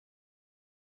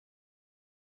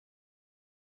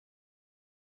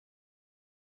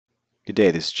Good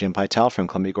day, this is Jim Pytel from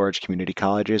Columbia Gorge Community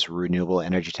College's Renewable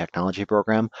Energy Technology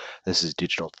program. This is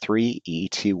Digital 3,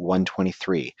 EET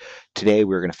 123. Today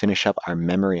we're going to finish up our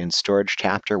memory and storage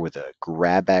chapter with a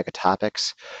grab bag of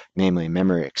topics, namely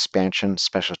memory expansion,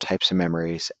 special types of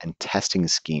memories, and testing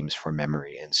schemes for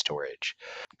memory and storage.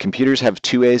 Computers have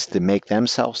two ways to make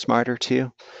themselves smarter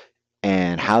too,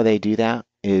 and how they do that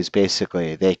is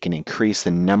basically they can increase the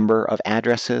number of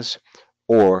addresses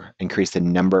or increase the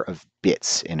number of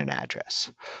bits in an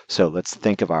address. So let's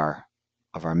think of our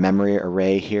memory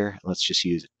array here. Let's just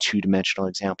use a two-dimensional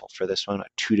example for this one, a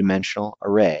two-dimensional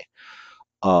array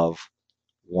of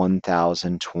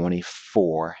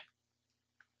 1024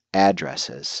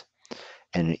 addresses.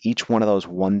 And in each one of those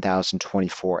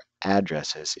 1024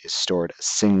 addresses is stored a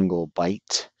single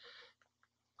byte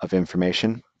of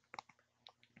information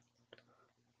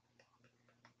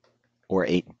or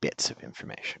 8 bits of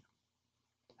information.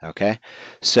 Okay,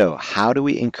 so how do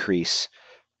we increase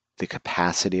the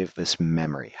capacity of this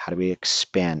memory? How do we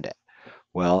expand it?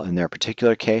 Well, in their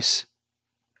particular case,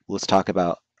 let's talk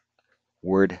about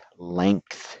word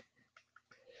length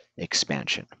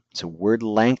expansion. So word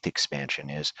length expansion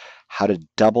is how to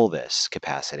double this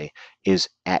capacity is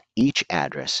at each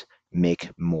address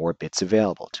make more bits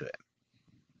available to it.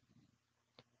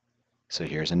 So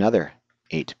here's another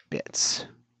 8 bits.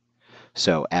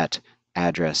 So at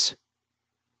address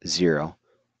 0,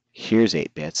 here's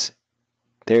 8 bits,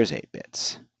 there's 8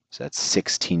 bits. So that's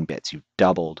 16 bits. You've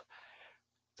doubled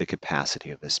the capacity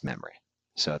of this memory.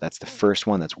 So that's the first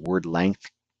one, that's word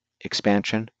length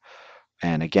expansion.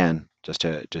 And again, just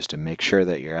to make sure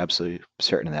that you're absolutely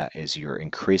certain of that, is you're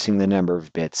increasing the number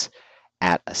of bits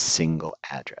at a single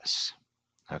address.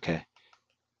 Okay?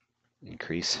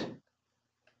 Increase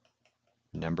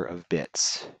number of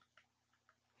bits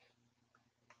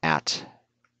at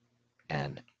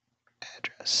an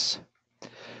address.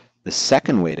 The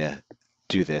second way to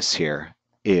do this here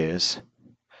is,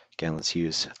 again, let's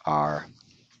use our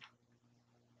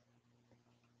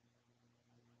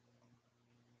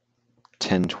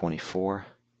 (1024)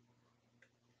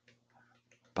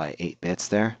 by 8 bits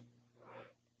there.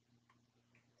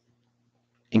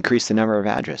 Increase the number of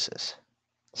addresses.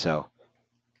 So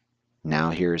now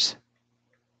here's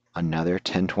another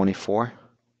 1024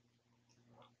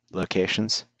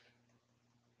 locations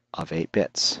of 8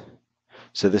 bits.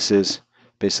 So this is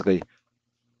basically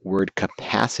word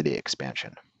capacity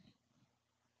expansion.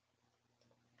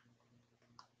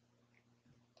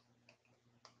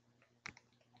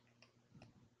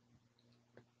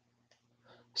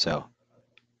 So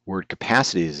word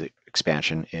capacity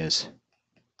expansion is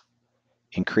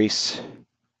increase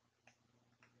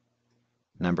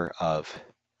number of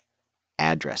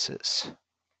addresses.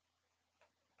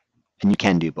 And you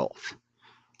can do both.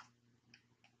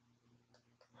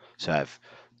 So I've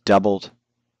doubled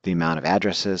the amount of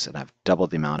addresses and I've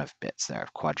doubled the amount of bits there.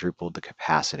 I've quadrupled the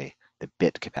capacity, the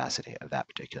bit capacity of that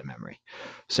particular memory.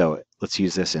 So let's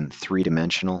use this in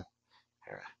three-dimensional.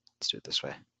 Let's do it this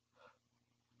way.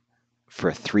 For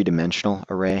a three-dimensional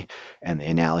array, and the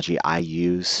analogy I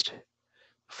used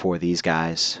for these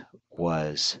guys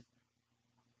was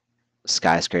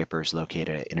skyscrapers located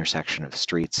at intersection of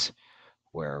streets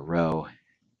where a row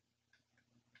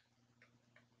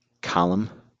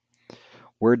column.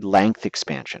 Word length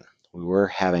expansion. We were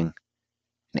having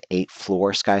an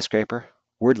 8-floor skyscraper.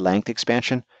 Word length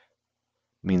expansion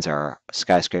means our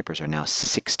skyscrapers are now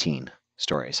 16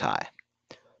 stories high.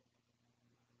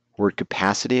 Word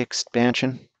capacity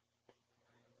expansion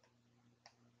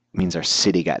means our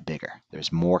city got bigger.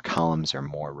 There's more columns or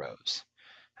more rows.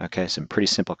 Okay, some pretty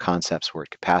simple concepts: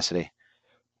 word capacity,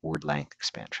 word length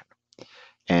expansion.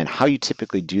 And how you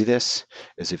typically do this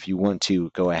is if you want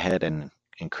to go ahead and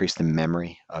increase the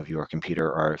memory of your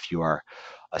computer, or if you are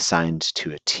assigned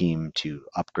to a team to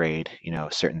upgrade,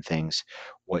 certain things,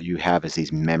 what you have is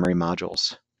these memory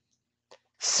modules,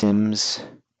 SIMs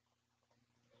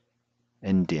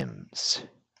and DIMMs.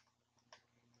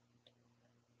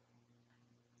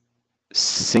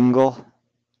 Single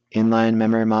inline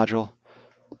memory module,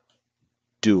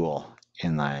 dual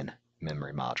inline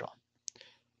memory module.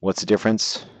 What's the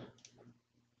difference?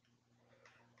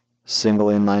 Single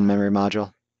inline memory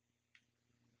module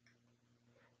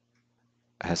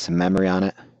has some memory on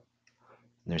it.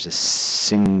 There's a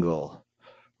single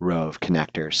row of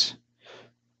connectors,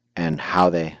 and how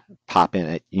they pop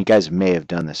in. You guys may have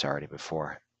done this already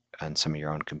before on some of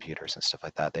your own computers and stuff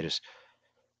like that. They just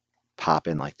pop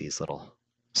in like these little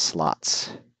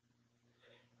slots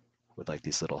with like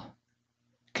these little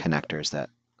connectors that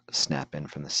snap in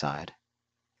from the side.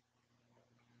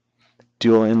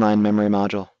 Dual inline memory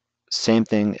module, same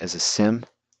thing as a SIM,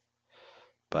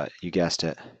 but you guessed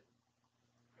it,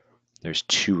 there's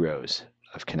 2 rows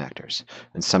of connectors.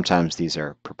 And sometimes these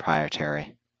are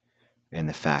proprietary in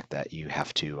the fact that you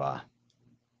have to,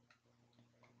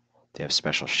 they have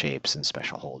special shapes and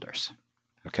special holders.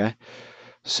 Okay,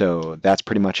 so that's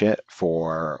pretty much it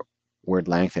for word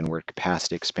length and word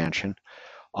capacity expansion.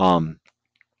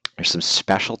 There's some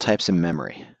special types of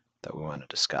memory that we want to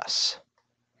discuss.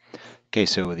 Okay,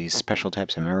 so these special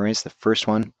types of memories, the first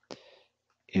one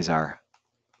is our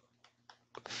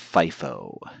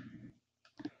FIFO.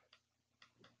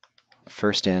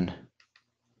 First in,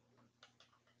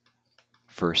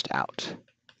 first out.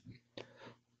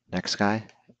 Next guy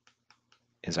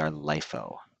is our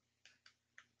LIFO.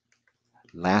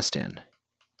 Last in,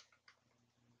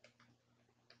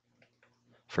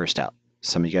 first out.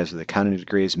 Some of you guys with accounting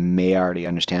degrees may already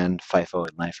understand FIFO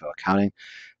and LIFO accounting.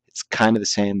 It's kind of the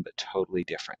same, but totally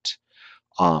different.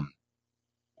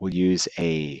 We'll use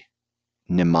a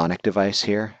mnemonic device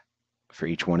here for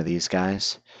each one of these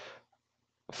guys.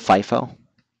 FIFO,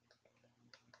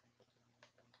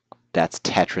 that's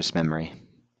Tetris memory.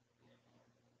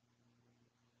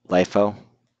 LIFO,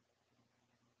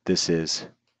 this is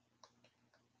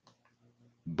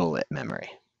bullet memory.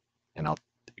 And I'll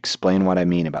explain what I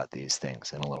mean about these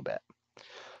things in a little bit.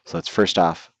 So let's first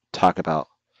off talk about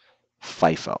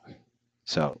FIFO.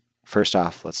 So first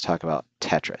off, let's talk about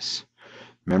Tetris.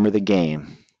 Remember the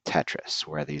game Tetris,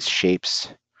 where these shapes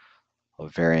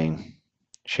of varying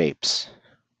shapes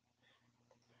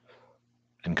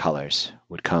and colors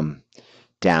would come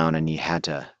down and you had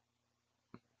to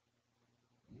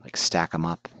like stack them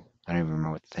up. I don't even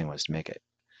remember what the thing was to make it.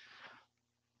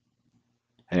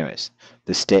 Anyways,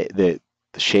 the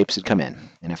shapes would come in,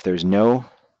 and if there's nothing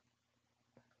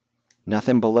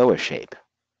below a shape,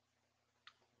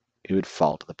 it would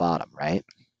fall to the bottom, right?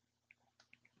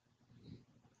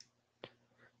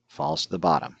 Falls to the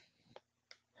bottom.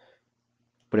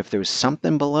 But if there was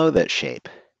something below that shape,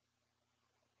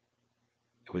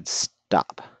 it would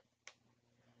stop.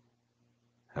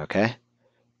 Okay?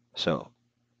 So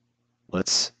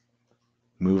let's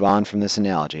move on from this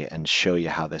analogy and show you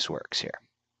how this works here.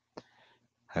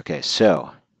 Okay,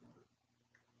 so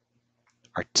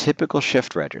our typical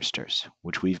shift registers,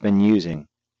 which we've been using,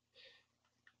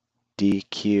 D,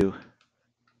 Q,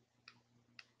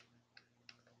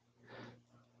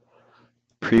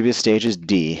 previous stage is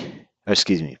D,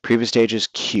 previous stage is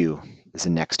Q, the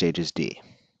next stage is D.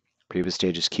 Previous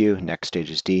stage is Q, next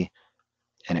stage is D,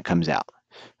 and it comes out.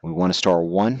 We want to store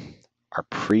 1. Our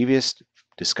previous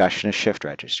discussion of shift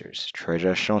registers,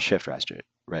 traditional shift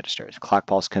registers. Clock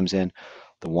pulse comes in,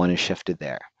 the 1 is shifted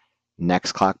there.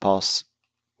 Next clock pulse,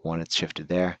 1 it's shifted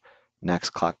there. Next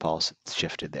clock pulse, it's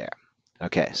shifted there.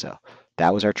 Okay, so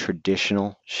that was our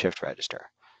traditional shift register.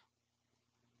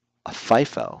 A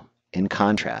FIFO, in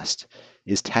contrast,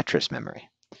 is Tetris memory.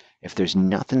 If there's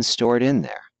nothing stored in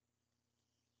there,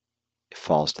 it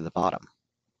falls to the bottom.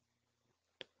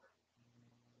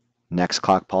 Next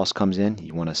clock pulse comes in,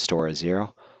 you want to store a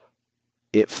 0.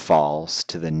 It falls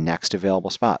to the next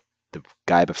available spot. The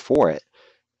guy before it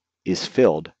is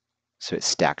filled, so it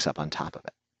stacks up on top of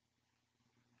it.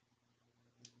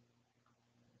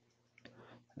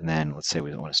 And then let's say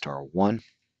we want to store a 1.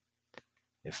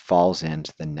 It falls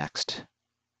into the next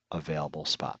available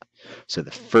spot. So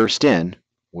the first in,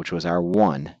 which was our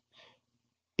 1,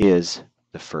 is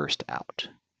the first out.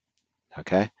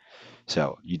 Okay?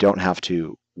 So you don't have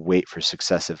to wait for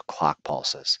successive clock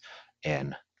pulses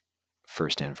in,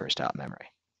 first out memory.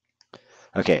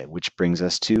 Okay, which brings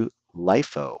us to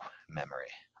LIFO memory.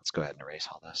 Let's go ahead and erase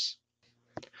all this.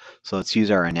 So let's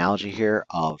use our analogy here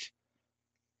of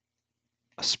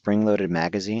a spring-loaded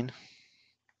magazine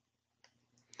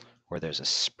where there's a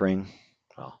spring,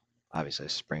 well, obviously a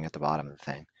spring at the bottom of the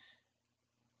thing,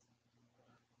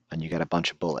 and you got a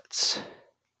bunch of bullets.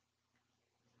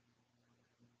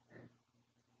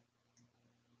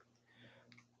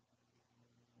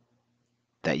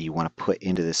 That you want to put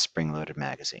into this spring-loaded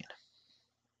magazine.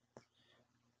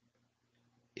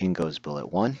 In goes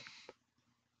bullet 1,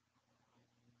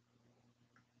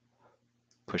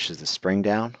 pushes the spring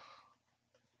down.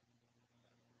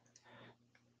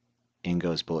 In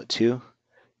goes bullet 2,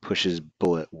 pushes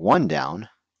bullet 1 down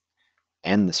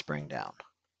and the spring down.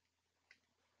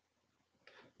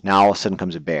 Now all of a sudden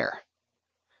comes a bear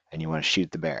and you want to shoot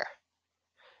the bear.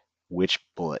 Which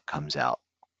bullet comes out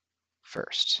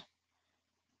first?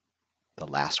 The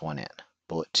last one in.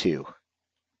 Bullet 2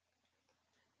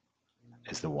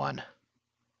 is the one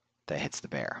that hits the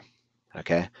bear.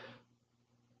 Okay?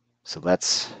 So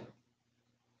let's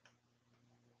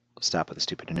stop with the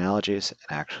stupid analogies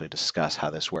and actually discuss how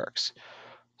this works.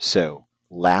 So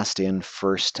last in,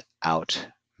 first out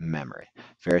memory.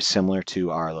 Very similar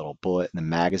to our little bullet in the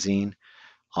magazine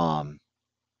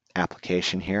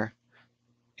application here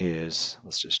is,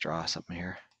 let's just draw something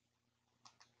here,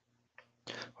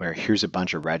 where here's a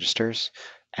bunch of registers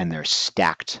and they're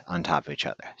stacked on top of each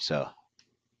other. So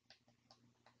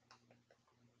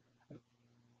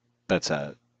that's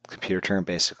a computer term.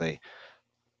 Basically,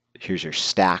 here's your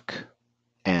stack,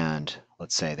 and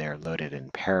let's say they're loaded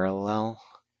in parallel.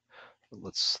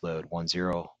 Let's load 1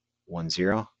 0 1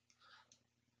 0.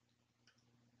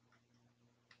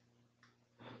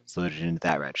 It's loaded into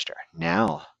that register.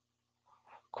 Now,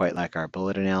 quite like our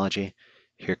bullet analogy,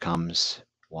 here comes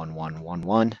 1 1 1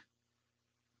 1.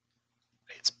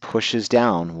 It pushes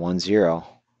down 1 0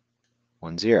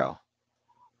 1 0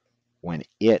 when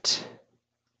it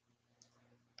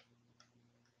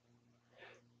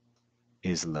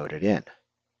is loaded in.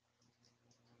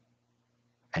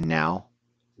 And now,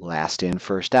 last in,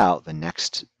 first out, the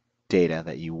next data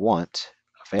that you want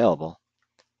available,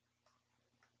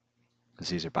 because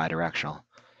these are bidirectional,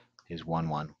 is 1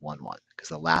 1 1 1, because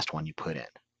the last one you put in.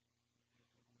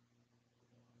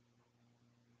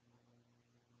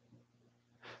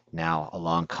 Now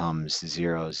along comes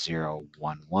 0 0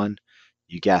 1 1.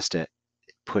 You guessed it,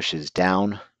 it pushes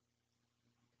down,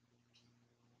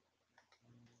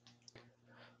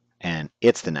 and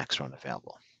it's the next one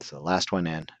available. So the last one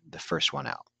in, the first one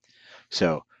out.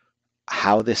 So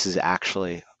how this is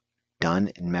actually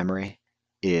done in memory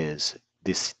is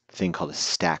this thing called a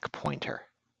stack pointer.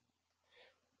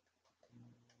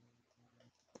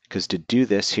 Because to do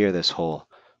this here, this one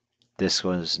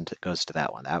goes to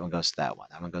that one, that one goes to that one,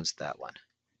 that one goes to that one,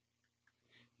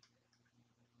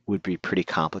 would be pretty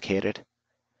complicated.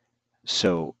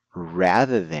 So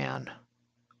rather than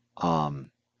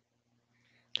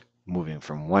moving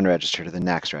from one register to the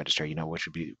next register, which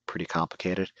would be pretty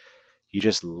complicated, you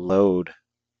just load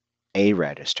a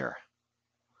register,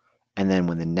 and then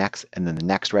the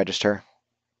next register,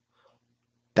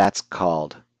 that's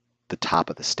called the top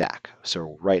of the stack.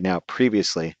 So right now,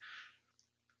 previously,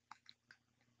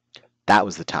 that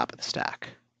was the top of the stack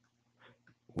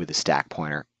with the stack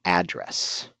pointer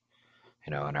address.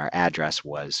 And our address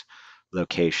was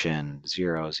location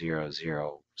 0 0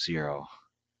 0 0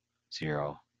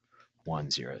 0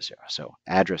 1 0 0. So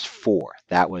address 4,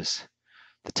 that was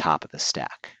the top of the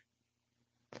stack.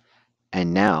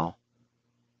 And now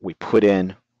we put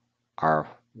in our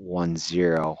 1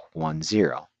 0 1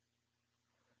 0,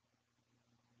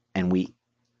 and we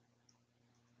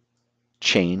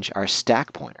change our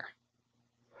stack pointer.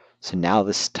 So now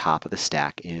this top of the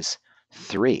stack is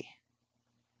 3.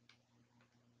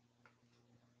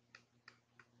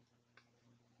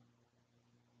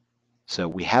 So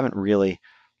we haven't really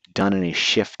done any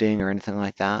shifting or anything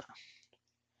like that.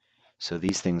 So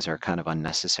these things are kind of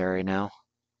unnecessary now.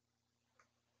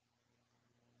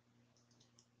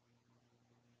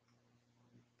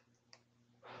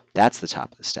 That's the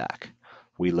top of the stack.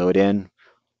 We load in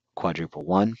quadruple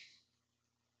 1,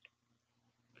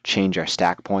 change our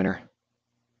stack pointer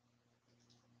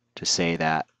to say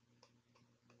that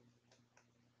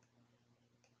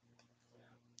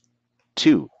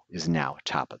 2 is now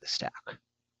top of the stack.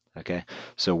 Okay,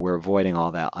 so we're avoiding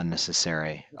all that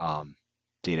unnecessary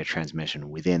data transmission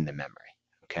within the memory,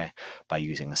 okay, by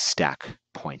using a stack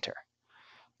pointer.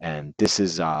 And this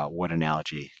is what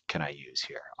analogy can I use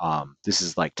here? This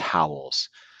is like towels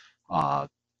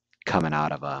coming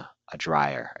out of a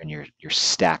dryer, and you're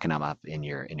stacking them up in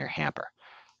your hamper.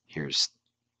 Here's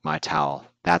my towel.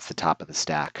 That's the top of the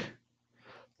stack.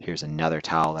 Here's another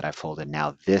towel that I folded.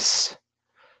 Now this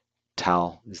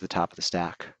towel is the top of the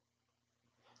stack.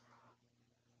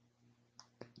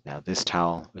 Now this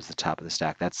towel is the top of the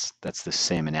stack. That's the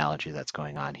same analogy that's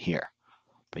going on here.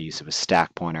 By use of a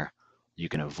stack pointer, you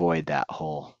can avoid that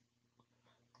whole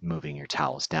moving your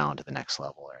towels down to the next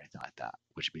level or anything like that,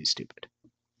 which would be stupid.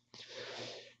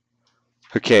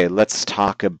 Okay, let's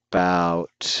talk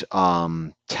about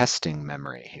testing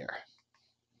memory here.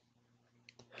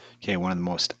 Okay, one of the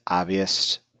most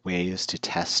obvious ways to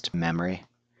test memory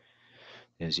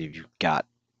is if you've got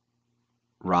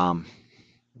ROM,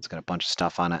 it's got a bunch of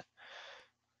stuff on it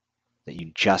that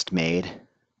you just made.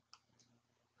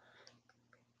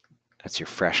 That's your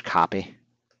fresh copy.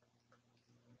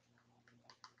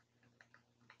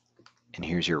 And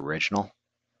here's your original.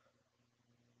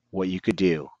 What you could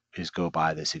do is go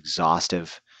by this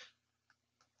exhaustive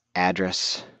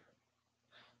address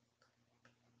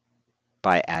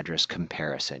by address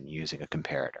comparison using a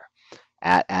comparator.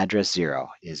 At address 0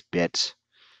 is bit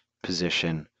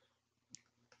position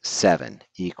 7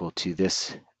 equal to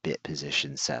this bit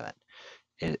position 7.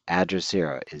 Address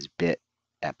 0 is bit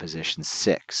at position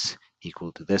 6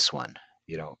 equal to this one?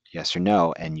 Yes or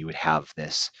no, and you would have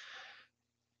this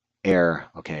error.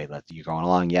 Okay, you're going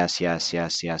along, yes, yes,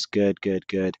 yes, yes, good, good,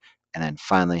 good. And then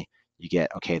finally you get,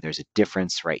 okay, there's a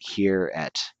difference right here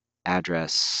at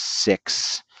address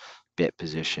 6, bit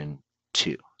position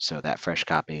 2. So that fresh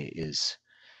copy is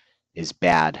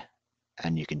bad,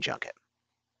 and you can junk it.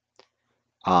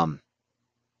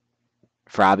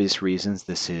 For obvious reasons,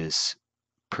 this is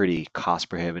pretty cost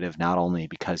prohibitive, not only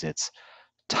because it's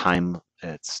time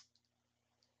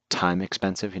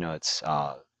expensive, it's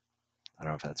I don't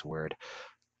know if that's a word.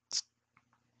 It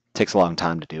takes a long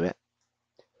time to do it.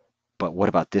 But what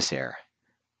about this error?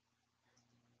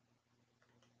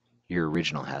 Your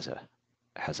original has a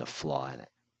flaw in it.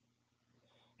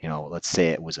 Let's say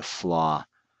it was a flaw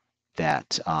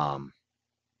that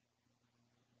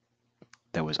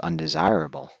that was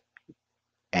undesirable,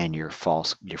 and your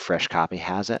fresh copy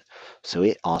has it, so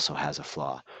it also has a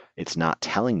flaw. It's not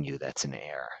telling you that's an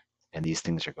error, and these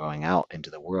things are going out into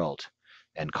the world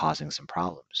and causing some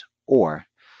problems. Or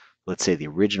let's say the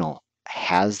original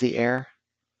has the error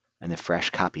and the fresh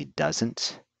copy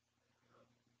doesn't.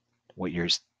 What you're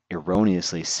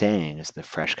erroneously saying is the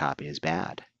fresh copy is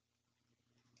bad,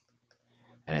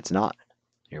 and it's not.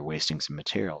 You're wasting some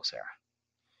materials there.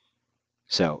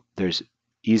 So there's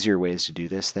easier ways to do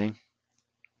this thing,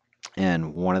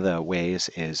 and one of the ways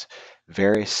is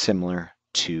very similar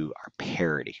to our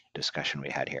parity discussion we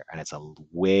had here, and it's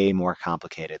way more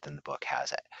complicated than the book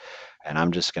has it. And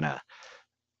I'm gonna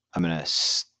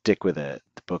stick with the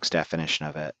book's definition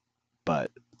of it,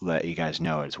 but let you guys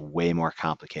know it's way more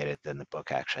complicated than the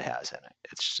book actually has in it.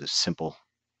 It's just a simple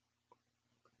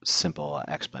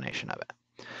explanation of it.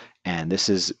 And this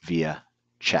is via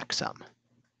checksum.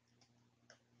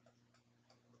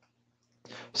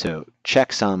 So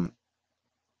checksum,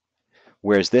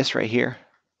 whereas this right here,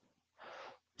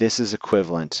 this is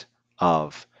equivalent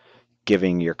of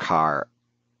giving your car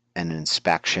an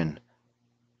inspection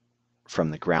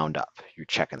from the ground up. You're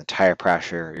checking the tire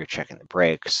pressure, you're checking the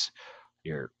brakes,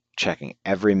 you're checking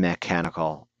every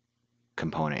mechanical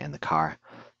component in the car.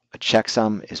 A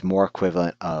checksum is more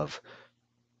equivalent of,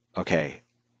 okay,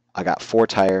 I got 4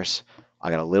 tires,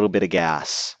 I got a little bit of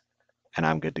gas, and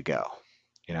I'm good to go.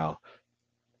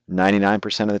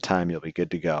 99% of the time you'll be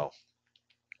good to go.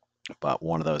 But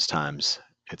one of those times,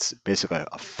 it's basically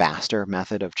a faster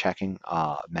method of checking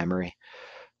memory,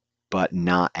 but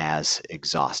not as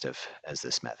exhaustive as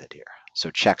this method here. So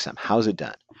checksum, how's it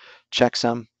done?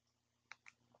 Checksum,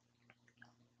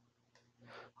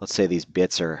 let's say these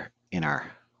bits are in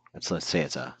let's say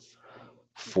it's a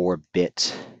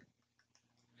 4-bit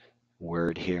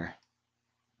word here,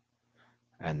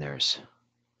 and there's,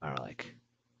 I don't know, like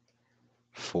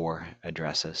 4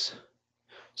 addresses.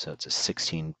 So it's a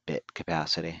 16-bit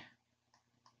capacity.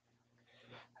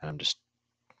 And I'm just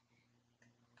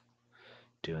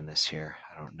doing this here.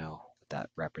 I don't know what that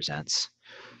represents.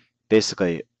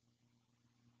 Basically,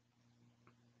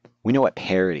 we know what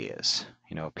parity is.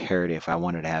 Parity, if I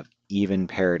wanted to have even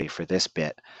parity for this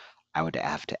bit, I would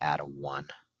have to add a 1.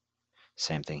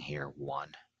 Same thing here, 1.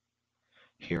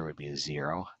 Here would be a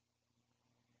 0.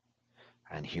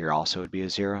 And here also would be a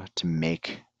 0 to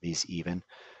make these even.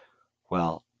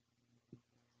 Well,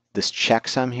 this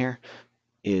checksum here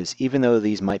is, even though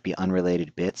these might be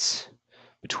unrelated bits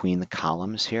between the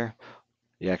columns here,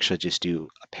 you actually just do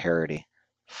a parity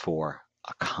for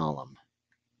a column.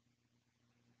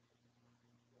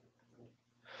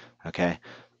 Okay,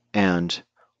 and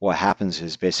what happens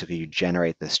is basically you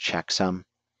generate this checksum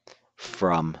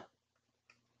from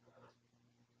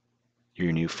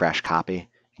your new fresh copy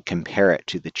and compare it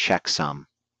to the checksum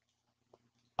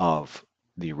of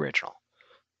the original.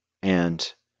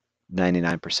 And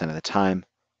 99% of the time,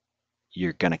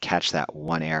 you're going to catch that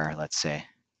one error, let's say.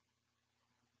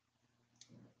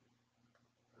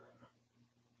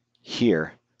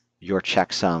 Here, your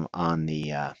checksum on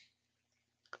the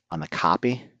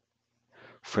copy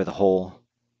for the whole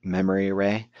memory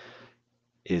array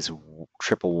is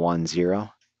 1110,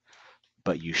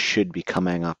 but you should be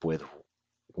coming up with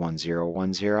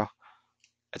 1010.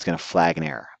 It's going to flag an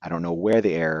error. I don't know where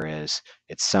the error is.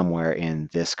 It's somewhere in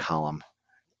this column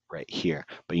right here,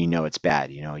 but it's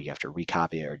bad. You have to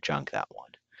recopy it or junk that one.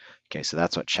 Okay, so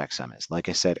that's what checksum is. Like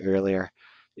I said earlier,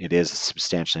 it is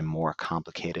substantially more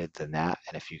complicated than that.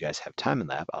 And if you guys have time in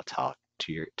lab, I'll talk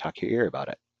your ear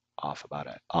off about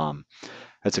it.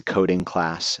 That's a coding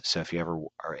class. So if you ever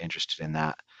are interested in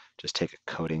that, just take a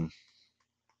coding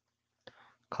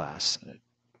class.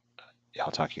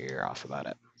 I'll talk your ear off about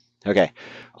it. Okay.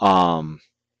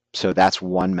 So that's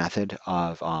one method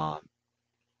of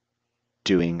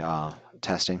doing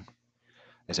testing.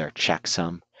 is our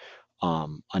checksum.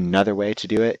 Another way to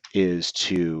do it is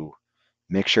to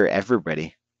make sure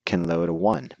everybody can load a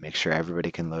 1, make sure everybody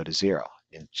can load a 0.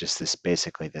 It's just this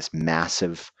basically this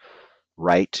massive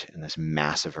write and this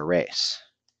massive erase.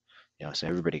 So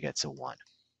everybody gets a 1.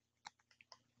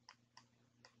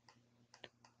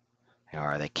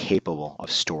 Are they capable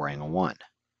of storing a 1?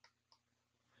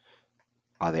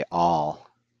 Are they all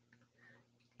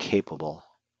capable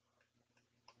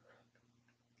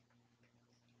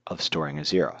of storing a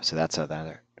 0? So that's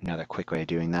another quick way of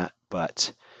doing that,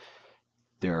 but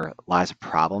there lies a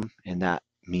problem in that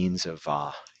means of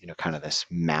kind of this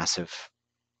massive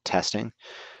testing.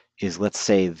 Is, let's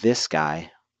say this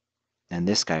guy and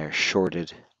this guy are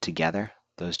shorted together,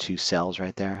 those two cells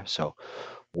right there. So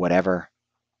whatever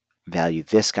value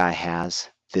this guy has,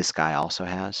 this guy also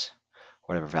has.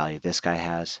 Whatever value this guy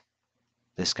has,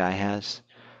 this guy has.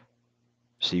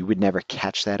 So you would never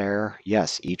catch that error.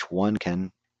 Yes, each one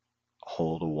can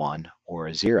hold a 1 or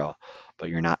a 0, but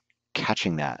you're not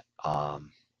catching that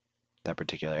that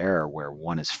particular error where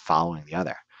one is following the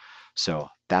other. So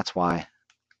that's why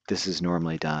this is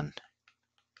normally done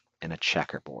in a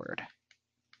checkerboard.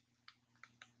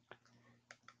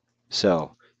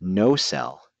 So no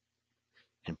cell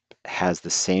has the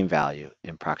same value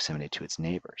in proximity to its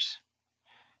neighbors.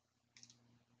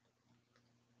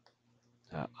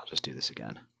 I'll just do this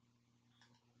again.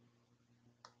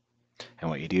 And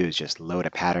what you do is just load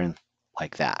a pattern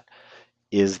like that.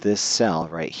 Is this cell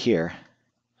right here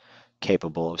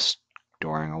capable of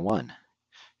storing a 1?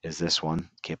 Is this one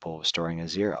capable of storing a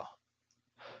 0?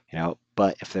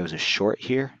 But if there was a short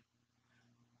here,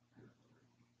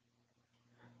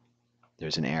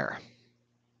 there's an error.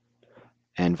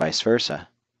 And vice versa.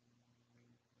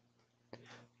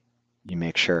 You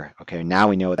make sure, okay, now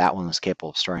we know that one is capable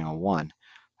of storing a 1,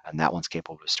 and that one's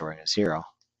capable of storing a 0.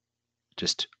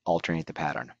 Just alternate the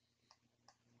pattern.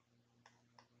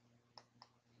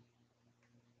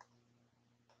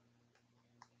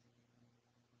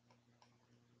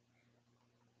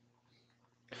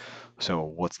 So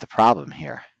what's the problem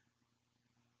here?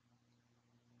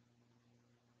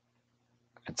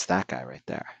 It's that guy right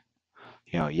there.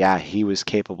 Yeah, he was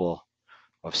capable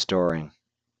of storing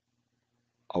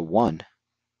a 1.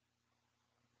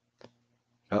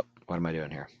 Oh, what am I doing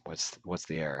here? What's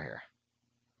the error here?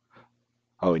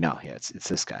 Oh no, yeah, it's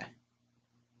this guy.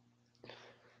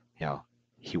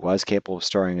 He was capable of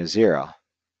storing a 0,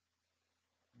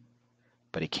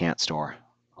 but he can't store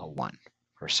a 1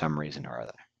 for some reason or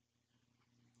other.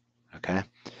 Okay,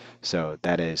 so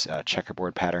that is a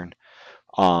checkerboard pattern.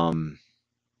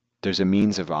 There's a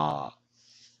means of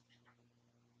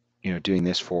doing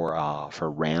this for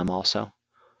RAM also.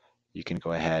 You can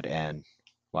go ahead and,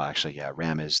 well, actually, yeah,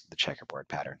 RAM is the checkerboard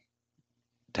pattern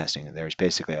testing. There's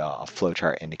basically a flow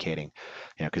chart indicating,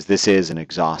 because this is an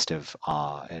exhaustive,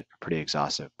 pretty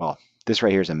exhaustive. Well, this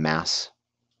right here is a mass.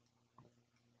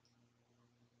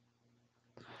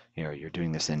 You're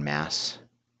doing this in mass.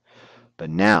 But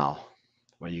now,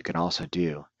 what you can also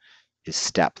do is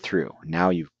step through. Now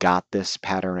you've got this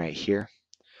pattern right here,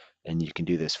 and you can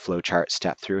do this flow chart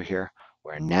step through here,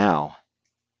 where now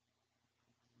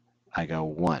I go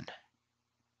 1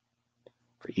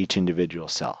 for each individual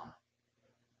cell.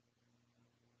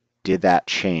 Did that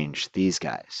change these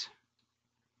guys?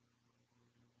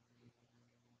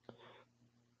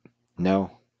 No.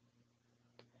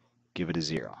 Give it a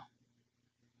 0.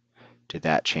 Did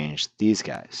that change these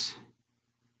guys?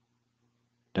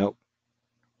 Nope.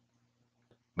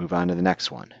 Move on to the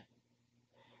next one.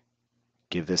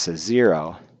 Give this a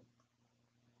 0.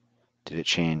 Did it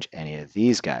change any of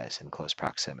these guys in close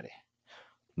proximity?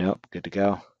 Nope. Good to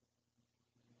go.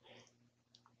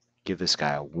 Give this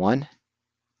guy a 1.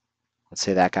 Let's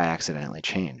say that guy accidentally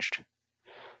changed.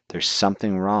 There's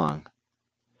something wrong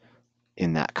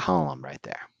in that column right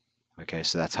there. Okay,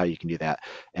 so that's how you can do that.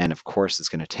 And of course, it's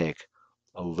going to take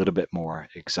a little bit more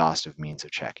exhaustive means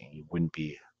of checking. You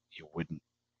wouldn't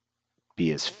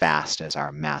be as fast as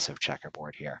our massive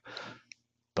checkerboard here.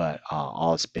 But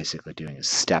all it's basically doing is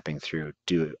stepping through,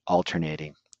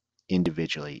 alternating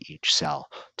individually each cell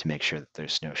to make sure that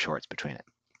there's no shorts between it.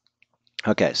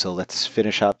 Okay, so let's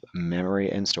finish up memory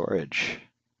and storage.